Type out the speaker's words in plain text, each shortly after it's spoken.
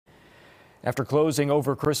After closing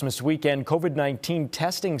over Christmas weekend, COVID-19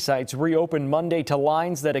 testing sites reopened Monday to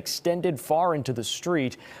lines that extended far into the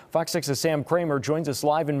street. Fox 6's Sam Kramer joins us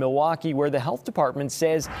live in Milwaukee, where the health department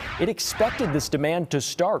says it expected this demand to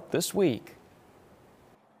start this week.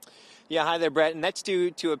 Yeah, hi there, Brett, and that's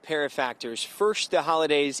due to a pair of factors. First, the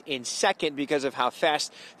holidays, and second, because of how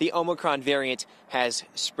fast the Omicron variant has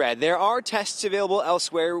spread. There are tests available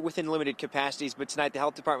elsewhere within limited capacities, but tonight the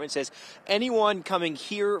health department says anyone coming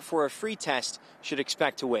here for a free test should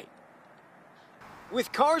expect to wait.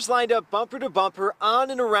 With cars lined up bumper to bumper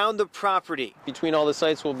on and around the property. Between all the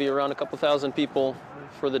sites will be around a couple thousand people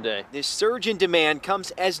for the day. This surge in demand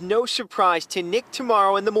comes as no surprise to Nick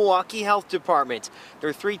tomorrow in the Milwaukee Health Department.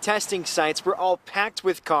 Their 3 testing sites were all packed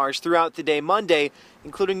with cars throughout the day Monday,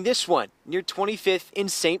 including this one near 25th in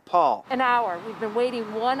St. Paul. An hour. We've been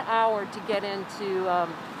waiting 1 hour to get in to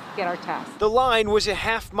get our test. The line was a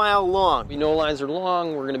half-mile long. We know lines are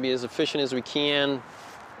long. We're going to be as efficient as we can.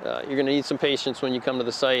 You're going to need some patience when you come to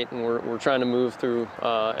the site, and we're trying to move through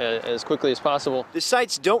as quickly as possible. The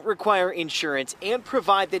sites don't require insurance and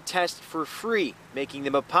provide the test for free, making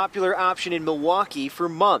them a popular option in Milwaukee for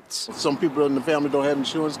months. Some people in the family don't have an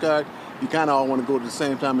insurance card. You kind of all want to go at the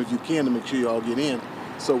same time as you can to make sure you all get in.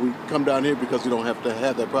 So we come down here because we don't have to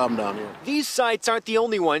have that problem down here. These sites aren't the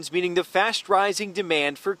only ones meeting the fast rising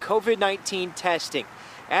demand for COVID-19 testing.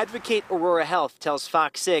 Advocate Aurora Health tells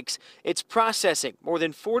Fox 6 it's processing more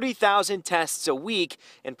than 40,000 tests a week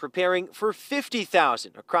and preparing for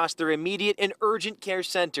 50,000 across their immediate and urgent care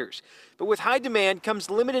centers. But with high demand comes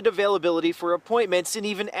limited availability for appointments and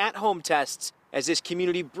even at-home tests, as this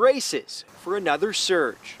community braces for another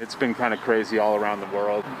surge. It's been kind of crazy all around the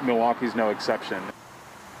world. Milwaukee's no exception.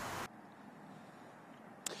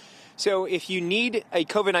 So if you need a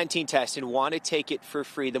COVID-19 test and want to take it for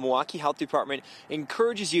free, the Milwaukee Health Department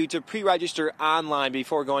encourages you to pre-register online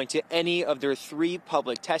before going to any of their 3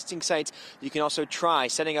 public testing sites. You can also try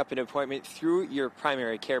setting up an appointment through your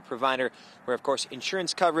primary care provider, where, of course,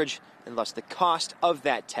 insurance coverage and thus the cost of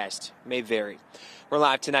that test may vary. We're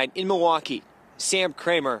live tonight in Milwaukee. Sam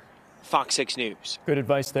Kramer, Fox 6 News. Good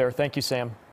advice there. Thank you, Sam.